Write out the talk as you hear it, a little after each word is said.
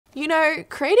You know,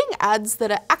 creating ads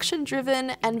that are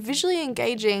action-driven and visually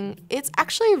engaging, it's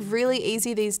actually really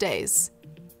easy these days.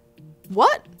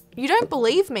 What? You don't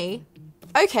believe me?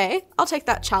 Okay, I'll take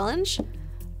that challenge.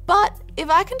 But if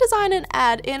I can design an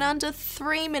ad in under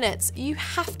 3 minutes, you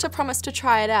have to promise to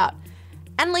try it out.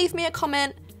 And leave me a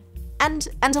comment and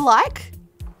a like?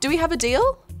 Do we have a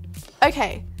deal?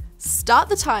 Okay, start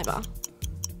the timer.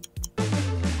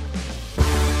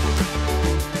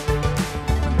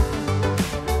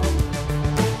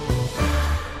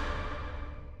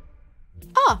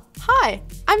 Hi,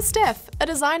 I'm Steph, a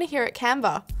designer here at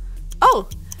Canva. Oh,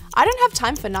 I don't have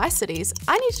time for niceties.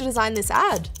 I need to design this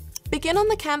ad. Begin on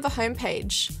the Canva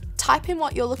homepage. Type in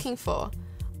what you're looking for.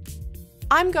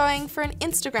 I'm going for an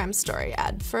Instagram story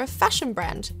ad for a fashion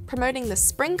brand promoting the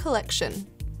spring collection.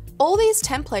 All these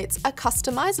templates are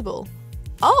customizable.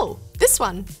 Oh, this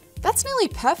one. That's nearly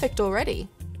perfect already.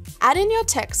 Add in your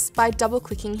text by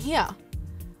double-clicking here.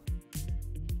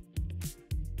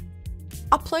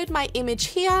 Upload my image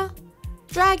here,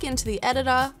 drag into the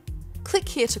editor, click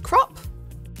here to crop,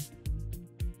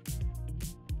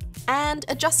 and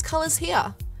adjust colors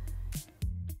here.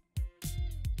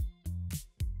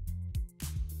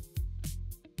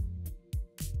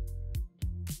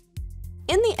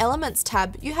 In the Elements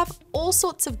tab, you have all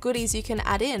sorts of goodies you can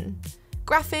add in.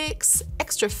 Graphics,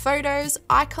 extra photos,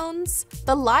 icons.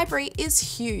 The library is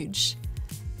huge.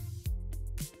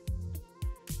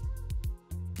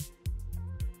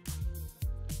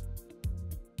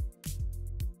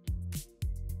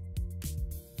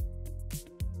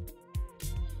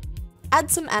 Add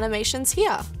some animations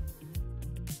here.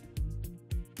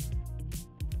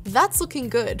 That's looking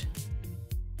good.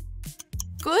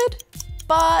 Good,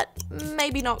 but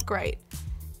maybe not great.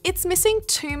 It's missing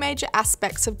 2 major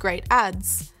aspects of great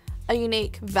ads: a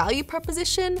unique value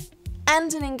proposition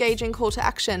and an engaging call to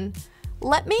action.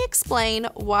 Let me explain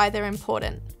why they're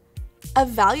important. A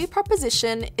value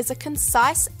proposition is a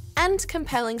concise and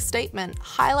compelling statement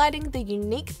highlighting the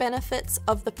unique benefits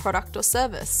of the product or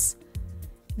service.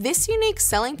 This unique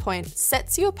selling point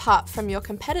sets you apart from your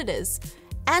competitors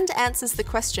and answers the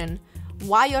question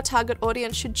why your target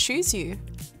audience should choose you.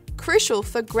 Crucial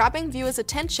for grabbing viewers'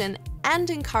 attention and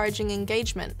encouraging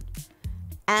engagement.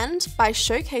 And by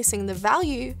showcasing the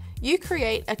value, you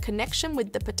create a connection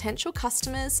with the potential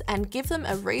customers and give them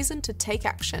a reason to take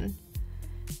action.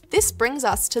 This brings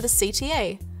us to the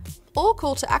CTA, or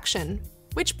call to action,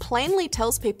 which plainly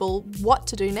tells people what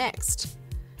to do next.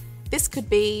 This could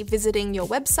be visiting your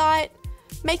website,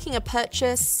 making a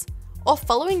purchase, or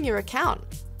following your account,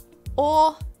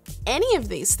 or any of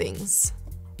these things.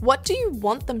 What do you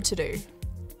want them to do?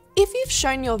 If you've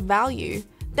shown your value,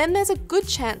 then there's a good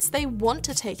chance they want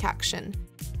to take action.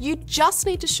 You just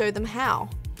need to show them how.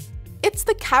 It's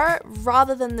the carrot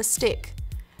rather than the stick.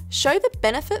 Show the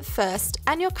benefit first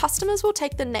and your customers will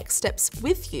take the next steps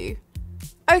with you.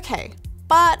 Okay,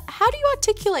 but how do you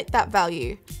articulate that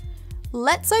value?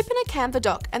 Let's open a Canva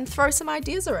doc and throw some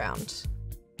ideas around.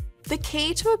 The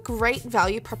key to a great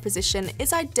value proposition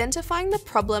is identifying the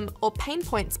problem or pain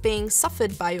points being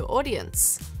suffered by your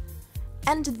audience,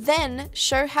 and then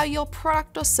show how your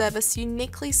product or service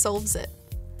uniquely solves it.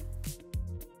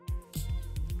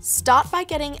 Start by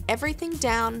getting everything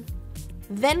down,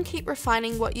 then keep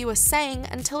refining what you are saying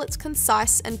until it's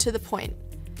concise and to the point.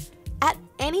 At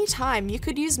any time, you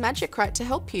could use Magic Resize to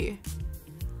help you.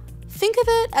 Think of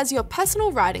it as your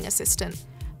personal writing assistant,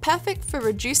 perfect for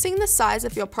reducing the size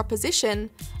of your proposition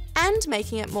and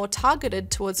making it more targeted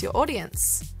towards your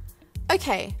audience.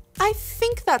 Okay, I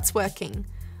think that's working.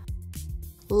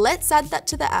 Let's add that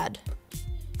to the ad.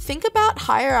 Think about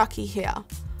hierarchy here.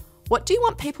 What do you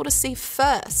want people to see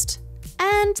first?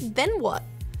 And then what?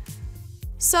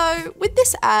 So with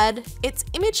this ad, it's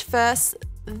image first,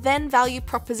 then value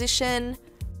proposition,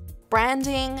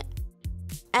 branding,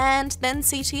 and then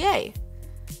CTA.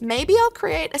 Maybe I'll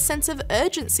create a sense of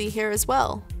urgency here as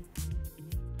well.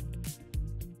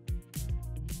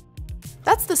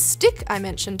 That's the stick I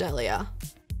mentioned earlier.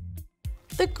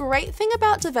 The great thing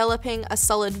about developing a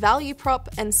solid value prop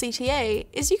and CTA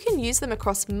is you can use them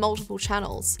across multiple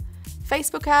channels.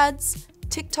 Facebook ads,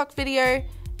 TikTok video,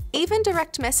 even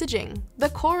direct messaging. The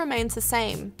core remains the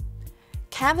same.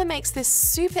 Canva makes this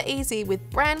super easy with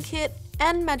Brand Kit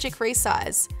and Magic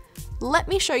Resize. Let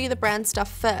me show you the brand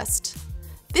stuff first.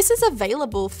 This is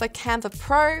available for Canva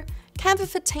Pro, Canva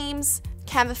for Teams,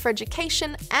 Canva for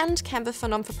Education, and Canva for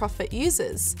non-for-profit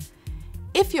users.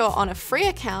 If you're on a free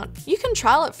account, you can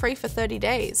trial it free for 30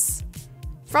 days.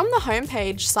 From the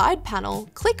homepage side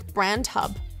panel, click Brand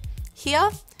Hub.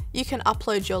 Here, you can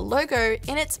upload your logo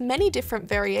in its many different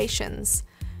variations.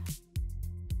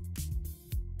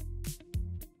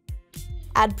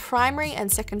 add primary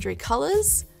and secondary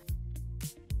colors,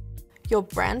 your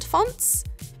brand fonts,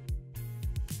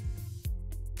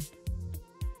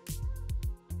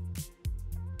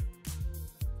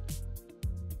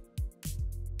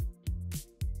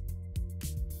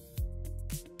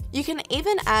 you can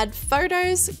even add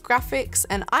photos, graphics,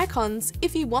 and icons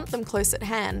if you want them close at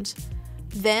hand.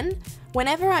 Then,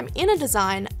 whenever I'm in a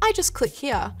design, I just click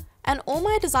here, and all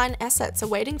my design assets are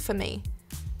waiting for me.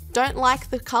 Don't like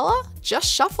the color?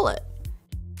 Just shuffle it.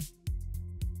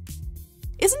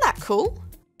 Isn't that cool?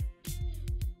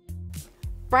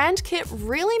 Brand Kit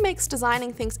really makes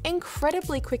designing things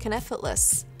incredibly quick and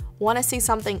effortless. Want to see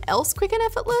something else quick and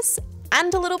effortless?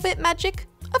 And a little bit magic?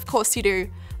 Of course you do.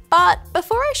 But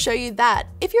before I show you that,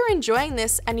 if you're enjoying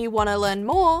this and you want to learn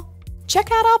more, check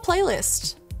out our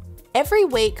playlist. Every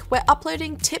week, we're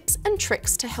uploading tips and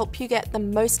tricks to help you get the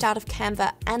most out of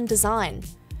Canva and design.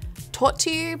 Taught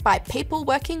to you by people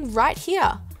working right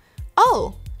here.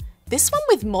 Oh, this one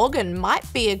with Morgan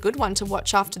might be a good one to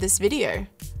watch after this video.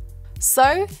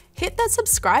 So, hit that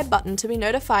subscribe button to be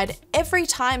notified every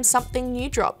time something new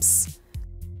drops.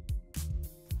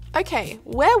 Okay,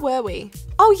 where were we?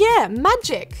 Oh yeah,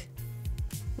 magic!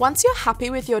 Once you're happy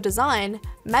with your design,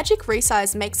 Magic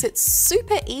Resize makes it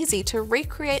super easy to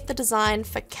recreate the design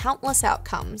for countless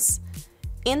outcomes.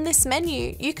 In this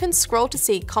menu, you can scroll to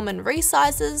see common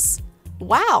resizes.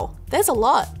 Wow, there's a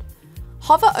lot.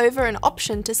 Hover over an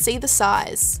option to see the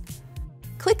size.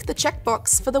 Click the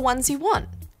checkbox for the ones you want.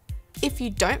 If you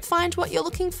don't find what you're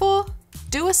looking for,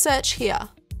 do a search here.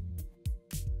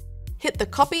 Hit the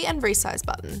Copy and Resize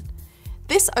button.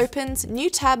 This opens new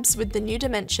tabs with the new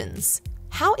dimensions.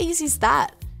 How easy is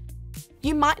that?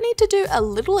 You might need to do a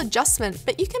little adjustment,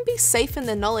 but you can be safe in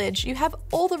the knowledge you have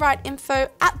all the right info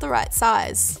at the right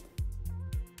size.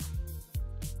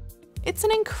 It's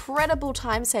an incredible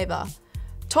time saver.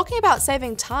 Talking about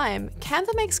saving time,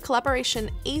 Canva makes collaboration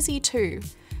easy too.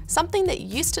 Something that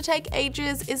used to take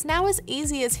ages is now as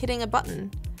easy as hitting a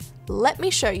button. Let me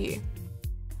show you.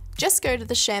 Just go to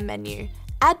the Share menu,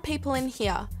 add people in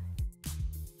here.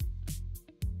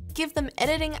 Give them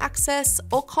editing access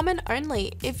or comment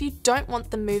only if you don't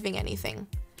want them moving anything.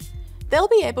 They'll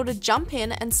be able to jump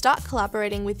in and start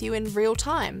collaborating with you in real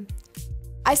time.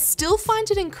 I still find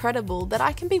it incredible that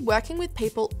I can be working with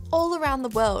people all around the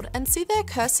world and see their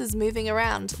cursors moving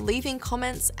around, leaving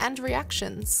comments and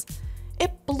reactions.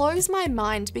 It blows my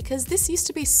mind because this used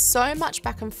to be so much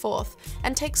back and forth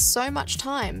and takes so much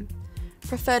time.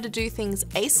 Prefer to do things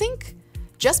async?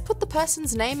 Just put the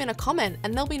person's name in a comment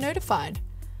and they'll be notified.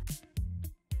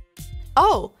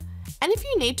 Oh, and if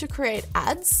you need to create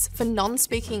ads for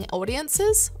non-speaking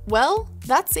audiences, well,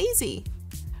 that's easy.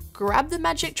 Grab the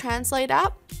Magic Translate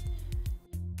app,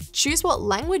 choose what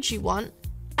language you want,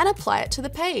 and apply it to the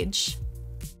page.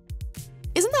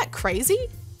 Isn't that crazy?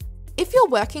 If you're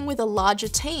working with a larger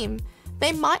team,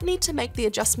 they might need to make the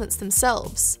adjustments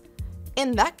themselves.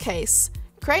 In that case,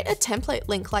 create a template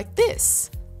link like this.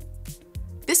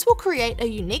 This will create a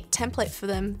unique template for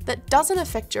them that doesn't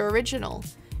affect your original.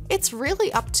 It's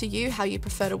really up to you how you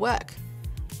prefer to work.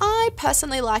 I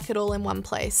personally like it all in one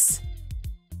place.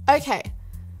 Okay,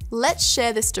 let's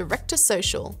share this direct to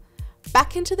social.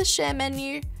 Back into the Share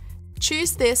menu,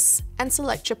 choose this and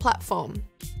select your platform.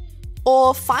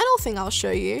 Or final thing I'll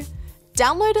show you,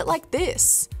 download it like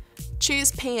this.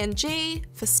 Choose PNG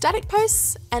for static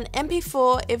posts and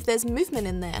MP4 if there's movement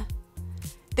in there.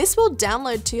 This will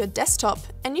download to your desktop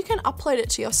and you can upload it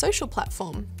to your social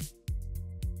platform.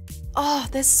 Oh,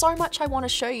 there's so much I want to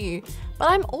show you, but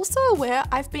I'm also aware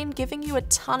I've been giving you a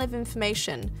ton of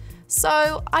information,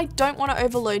 so I don't want to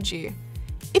overload you.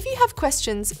 If you have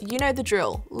questions, you know the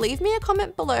drill. Leave me a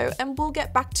comment below and we'll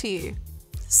get back to you.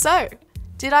 So,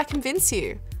 did I convince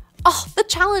you? Oh, the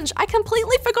challenge, I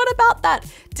completely forgot about that.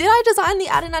 Did I design the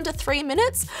ad in under 3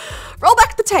 minutes? Roll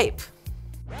back the tape.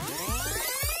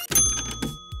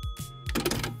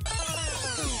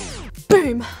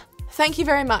 Boom. Thank you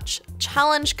very much.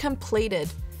 Challenge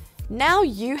completed. Now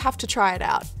you have to try it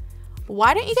out.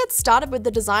 Why don't you get started with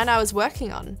the design I was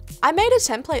working on? I made a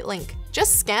template link.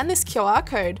 Just scan this QR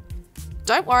code.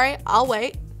 Don't worry, I'll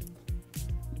wait.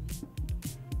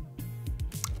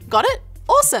 Got it?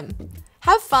 Awesome.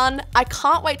 Have fun. I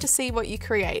can't wait to see what you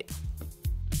create.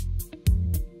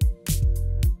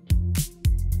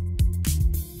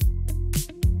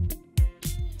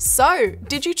 So,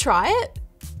 did you try it?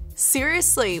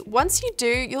 Seriously, once you do,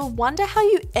 you'll wonder how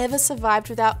you ever survived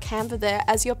without Canva there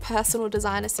as your personal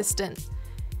design assistant.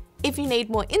 If you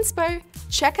need more inspo,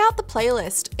 check out the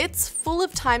playlist. It's full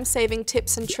of time-saving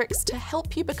tips and tricks to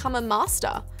help you become a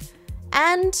master.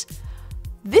 And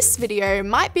This video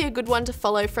might be a good one to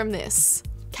follow from this.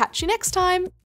 Catch you next time!